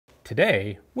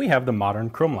Today, we have the modern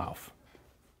Krummlauf.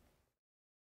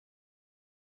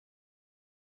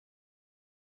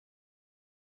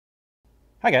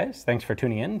 Hi guys, thanks for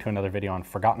tuning in to another video on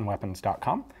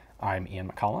ForgottenWeapons.com. I'm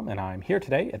Ian McCollum, and I'm here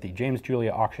today at the James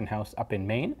Julia Auction House up in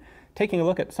Maine, taking a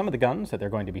look at some of the guns that they're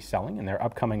going to be selling in their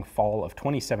upcoming fall of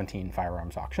 2017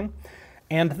 firearms auction.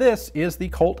 And this is the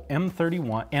Colt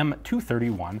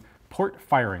M231 Port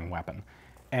Firing Weapon.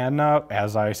 And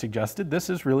as I suggested, this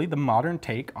is really the modern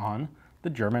take on the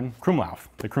German Krummlauf.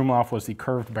 The Krummlauf was the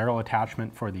curved barrel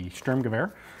attachment for the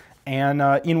Sturmgewehr. And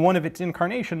in one of its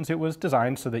incarnations, it was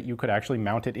designed so that you could actually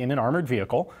mount it in an armored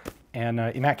vehicle. And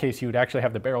in that case, you would actually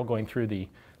have the barrel going through the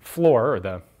floor, or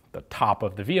the top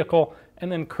of the vehicle,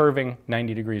 and then curving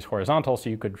 90 degrees horizontal so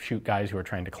you could shoot guys who are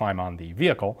trying to climb on the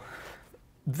vehicle.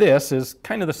 This is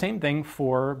kind of the same thing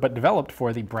but developed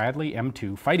for the Bradley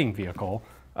M2 fighting vehicle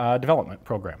development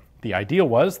program. The ideal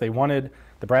was the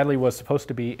Bradley was supposed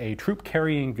to be a troop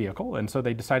carrying vehicle, and so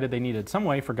they decided they needed some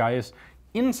way for guys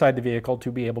inside the vehicle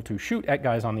to be able to shoot at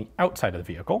guys on the outside of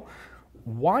the vehicle.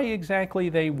 Why exactly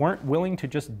they weren't willing to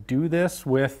just do this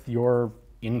with your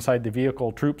inside the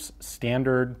vehicle troops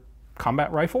standard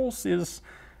combat rifles is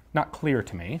not clear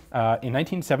to me. In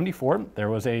 1974, there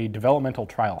was a developmental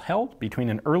trial held between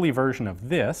an early version of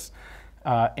this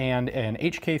and an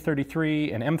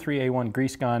HK-33, an M3A1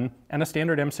 Grease Gun, and a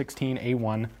standard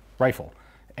M16A1 rifle.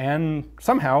 And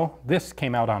somehow this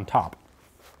came out on top.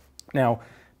 Now,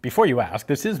 before you ask,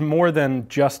 this is more than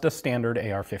just a standard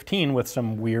AR-15 with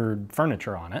some weird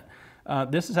furniture on it.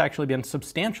 This has actually been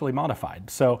substantially modified.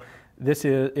 So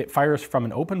it fires from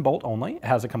an open bolt only. It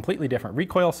has a completely different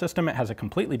recoil system. It has a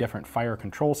completely different fire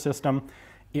control system.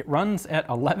 It runs at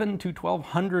 11 to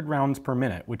 1200 rounds per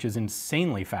minute, which is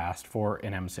insanely fast for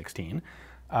an M16.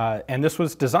 And this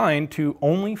was designed to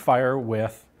only fire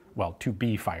with, well, to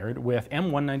be fired with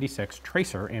M196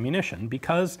 tracer ammunition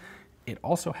because it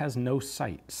also has no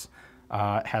sights,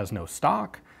 has no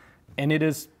stock, and it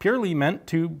is purely meant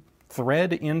to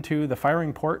thread into the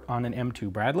firing port on an M2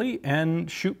 Bradley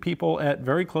and shoot people at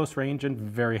very close range and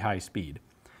very high speed.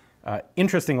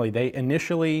 Interestingly, they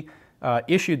initially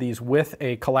issued these with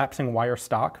a collapsing wire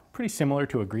stock, pretty similar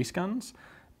to a grease gun's,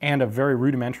 and a very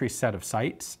rudimentary set of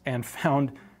sights, and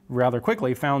rather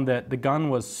quickly found that the gun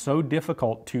was so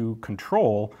difficult to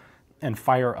control and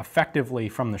fire effectively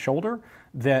from the shoulder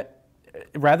that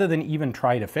rather than even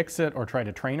try to fix it or try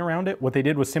to train around it, what they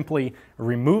did was simply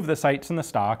remove the sights in the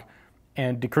stock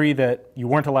and decree that you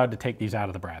weren't allowed to take these out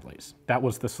of the Bradleys. That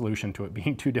was the solution to it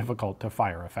being too difficult to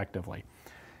fire effectively.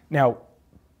 Now,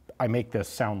 I make this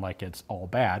sound like it's all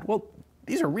bad. Well,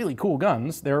 these are really cool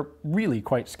guns. They're really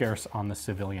quite scarce on the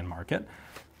civilian market.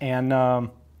 And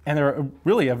they're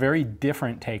really a very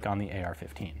different take on the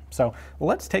AR-15. So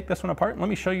let's take this one apart and let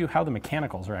me show you how the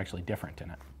mechanicals are actually different in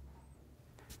it.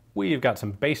 We've got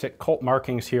some basic Colt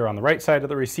markings here on the right side of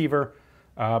the receiver,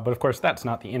 but of course that's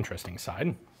not the interesting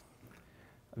side.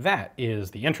 That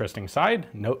is the interesting side.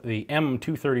 Note the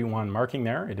M231 marking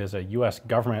there. It is a US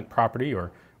government property,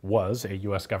 or was a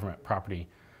US government property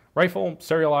rifle,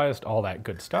 serialized, all that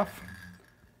good stuff.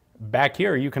 Back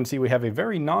here you can see we have a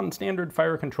very non-standard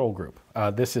fire control group.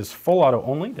 This is full auto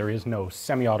only. There is no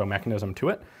semi-auto mechanism to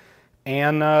it.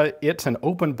 And it's an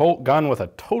open bolt gun with a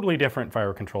totally different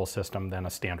fire control system than a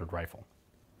standard rifle.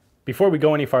 Before we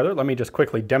go any farther, let me just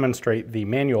quickly demonstrate the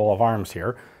manual of arms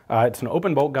here. It's an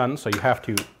open bolt gun, so you have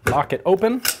to lock it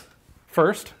open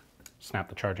first, snap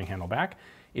the charging handle back.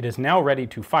 It is now ready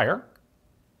to fire.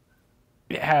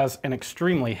 It has an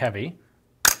extremely heavy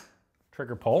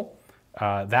trigger pull.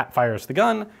 That fires the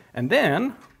gun, and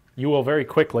then you will very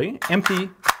quickly empty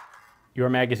your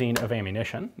magazine of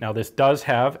ammunition. Now this does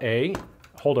have a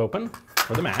hold open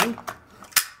for the mag.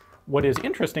 What is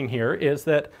interesting here is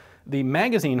that the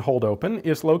magazine hold open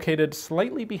is located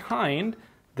slightly behind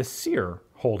the sear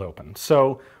hold open.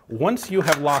 So once you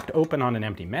have locked open on an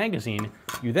empty magazine,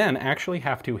 you then actually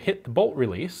have to hit the bolt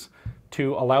release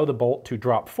to allow the bolt to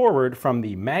drop forward from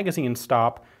the magazine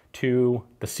stop to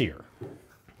the sear,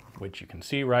 which you can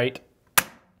see right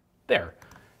there.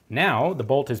 Now the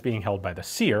bolt is being held by the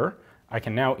sear. I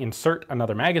can now insert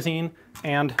another magazine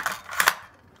and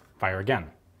fire again.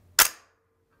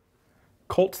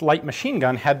 Colt's light machine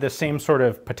gun had this same sort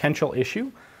of potential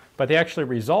issue, but they actually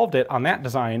resolved it on that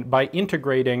design by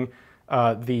integrating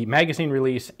the magazine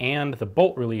release and the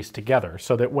bolt release together,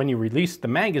 so that when you released the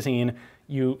magazine,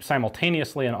 you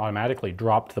simultaneously and automatically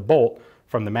dropped the bolt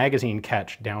from the magazine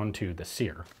catch down to the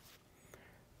sear.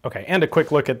 Okay, and a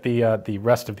quick look at the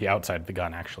rest of the outside of the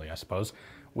gun, actually, I suppose.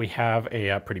 We have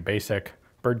a pretty basic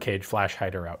birdcage flash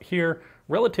hider out here.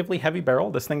 Relatively heavy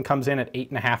barrel. This thing comes in at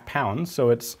 8.5 pounds, so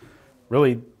it's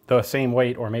really the same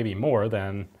weight or maybe more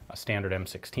than a standard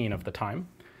M16 of the time.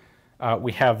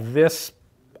 We have this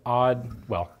odd,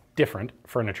 well, different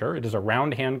furniture. It is a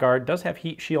round handguard, does have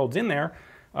heat shields in there,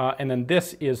 and then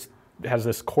this has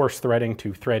this coarse threading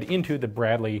to thread into the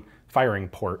Bradley firing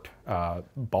port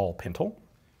ball pintle.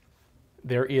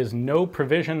 There is no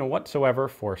provision whatsoever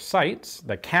for sights.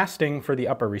 The casting for the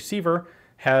upper receiver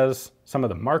has some of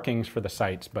the markings for the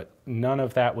sights, but none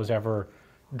of that was ever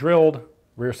drilled.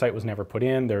 Rear sight was never put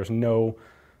in. There's no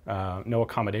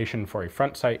accommodation for a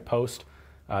front sight post.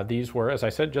 These were, as I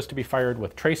said, just to be fired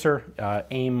with tracer,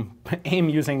 aim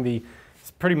using the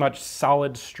pretty much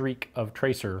solid streak of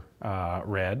tracer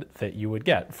red that you would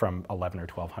get from 11 or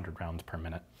 1200 rounds per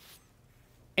minute.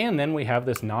 And then we have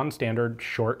this non-standard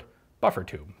short buffer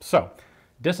tube. So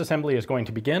disassembly is going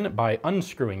to begin by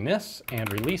unscrewing this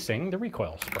and releasing the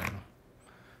recoil spring.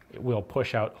 It will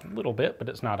push out a little bit, but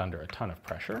it's not under a ton of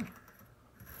pressure.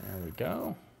 There we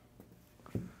go.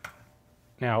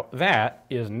 Now that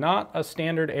is not a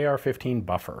standard AR-15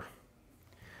 buffer.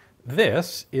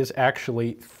 This is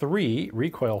actually 3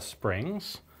 recoil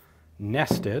springs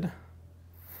nested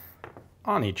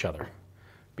on each other,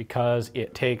 because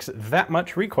it takes that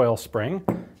much recoil spring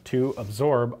to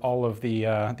absorb all of the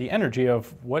energy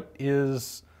of what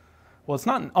is, well, it's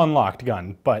not an unlocked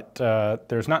gun, but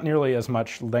there's not nearly as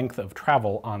much length of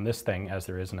travel on this thing as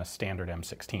there is in a standard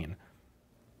M16.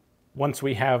 Once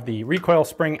we have the recoil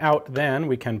spring out, then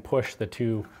we can push the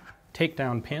 2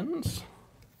 takedown pins,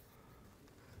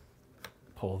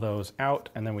 pull those out,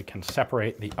 and then we can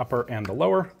separate the upper and the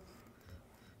lower.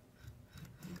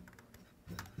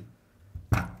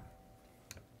 There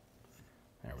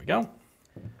we go.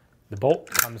 The bolt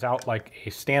comes out like a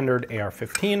standard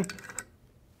AR-15.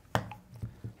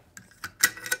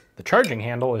 The charging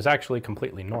handle is actually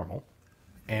completely normal.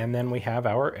 And then we have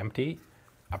our empty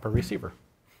upper receiver.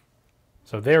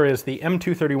 So there is the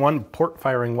M231 Port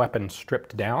Firing Weapons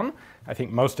stripped down. I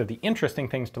think most of the interesting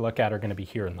things to look at are going to be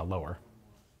here in the lower.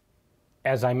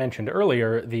 As I mentioned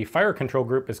earlier, the fire control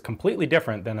group is completely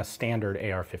different than a standard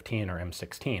AR-15 or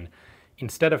M16.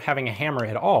 Instead of having a hammer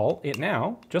at all, it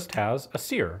now just has a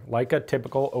sear, like a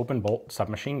typical open bolt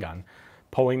submachine gun.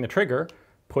 Pulling the trigger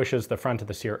pushes the front of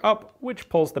the sear up, which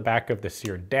pulls the back of the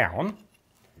sear down.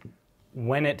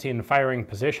 When it's in firing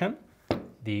position,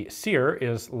 the sear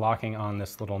is locking on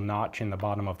this little notch in the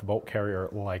bottom of the bolt carrier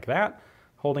like that,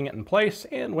 holding it in place,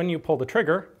 and when you pull the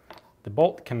trigger, the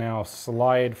bolt can now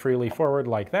slide freely forward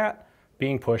like that,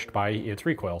 being pushed by its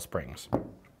recoil springs.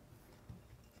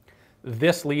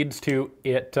 This leads to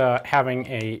it having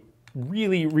a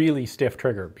really, really stiff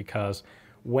trigger, because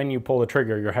when you pull the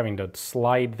trigger, you're having to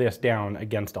slide this down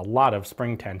against a lot of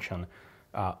spring tension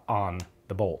on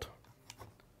the bolt.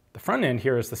 The front end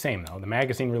here is the same though. The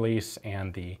magazine release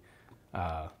and the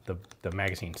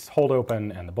magazine's hold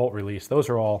open and the bolt release, those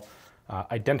are all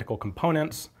identical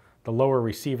components. The lower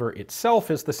receiver itself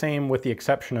is the same, with the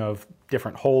exception of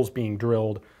different holes being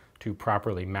drilled to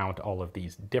properly mount all of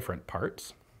these different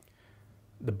parts.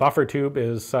 The buffer tube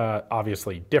is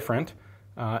obviously different,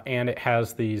 and it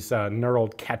has these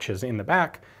knurled catches in the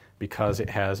back because it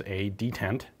has a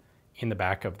detent in the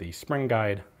back of the spring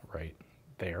guide right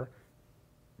there,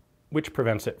 which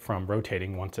prevents it from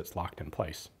rotating once it's locked in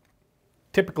place.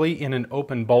 Typically in an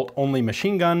open bolt only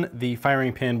machine gun, the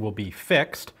firing pin will be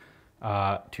fixed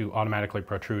to automatically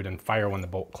protrude and fire when the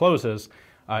bolt closes.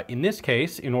 In this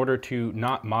case, in order to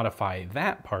not modify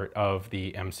that part of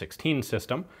the M16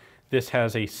 system, this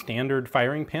has a standard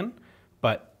firing pin,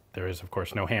 but there is of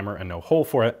course no hammer and no hole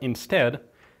for it. Instead,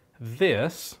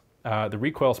 this, the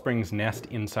recoil springs nest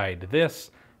inside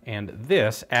this, and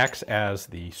this acts as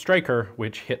the striker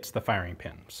which hits the firing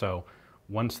pin. So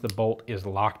once the bolt is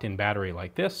locked in battery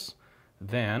like this,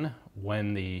 then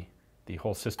when the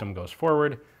whole system goes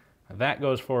forward, that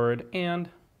goes forward and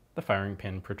the firing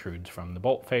pin protrudes from the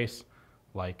bolt face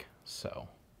like so.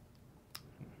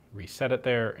 Reset it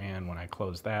there, and when I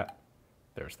close that,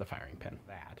 there's the firing pin.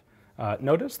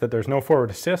 Notice that there's no forward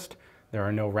assist. There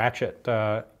are no ratchet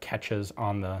catches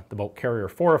on the bolt carrier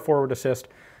for a forward assist,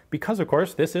 because of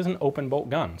course this is an open bolt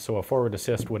gun, so a forward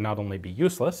assist would not only be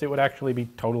useless, it would actually be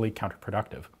totally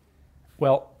counterproductive.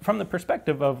 Well, from the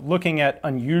perspective of looking at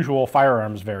unusual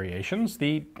firearms variations,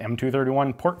 the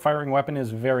M231 Port Firing Weapon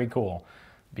is very cool,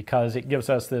 because it gives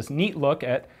us this neat look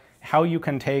at how you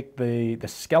can take the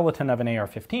skeleton of an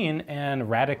AR-15 and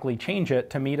radically change it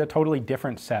to meet a totally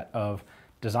different set of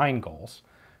design goals.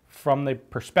 From the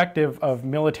perspective of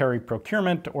military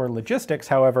procurement or logistics,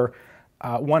 however,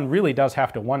 one really does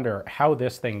have to wonder how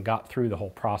this thing got through the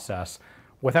whole process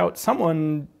without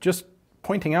someone just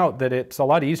pointing out that it's a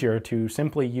lot easier to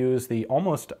simply use the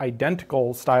almost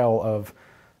identical style of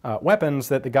weapons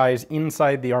that the guys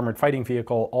inside the armored fighting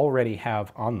vehicle already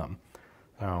have on them.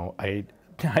 So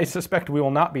I suspect we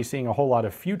will not be seeing a whole lot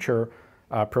of future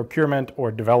procurement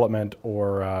or development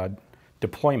or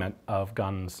deployment of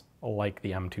guns like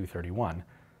the M231.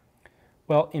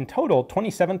 Well, in total,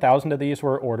 27,000 of these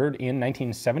were ordered in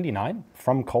 1979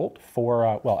 from Colt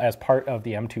for, well, as part of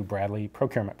the M2 Bradley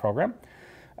procurement program.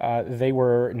 They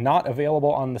were not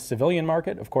available on the civilian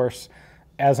market, of course,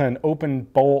 as an open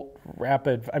bolt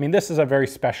rapid. I mean, this is a very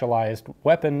specialized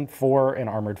weapon for an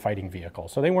armored fighting vehicle.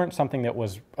 So they weren't something that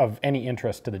was of any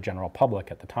interest to the general public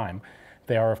at the time.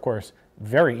 They are, of course,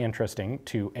 very interesting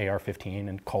to AR-15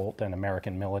 and Colt and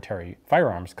American military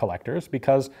firearms collectors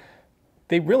because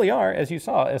they really are, as you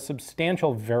saw, a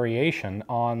substantial variation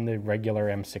on the regular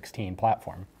M16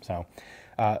 platform. So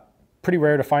pretty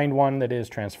rare to find one that is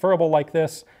transferable like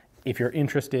this. If you're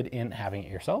interested in having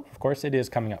it yourself, of course, it is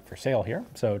coming up for sale here.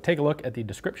 So take a look at the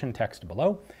description text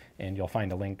below, and you'll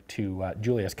find a link to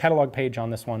Julia's catalog page on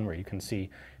this one where you can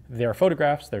see their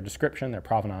photographs, their description, their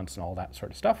provenance, and all that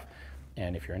sort of stuff.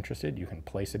 And if you're interested, you can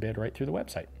place a bid right through the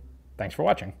website. Thanks for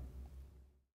watching.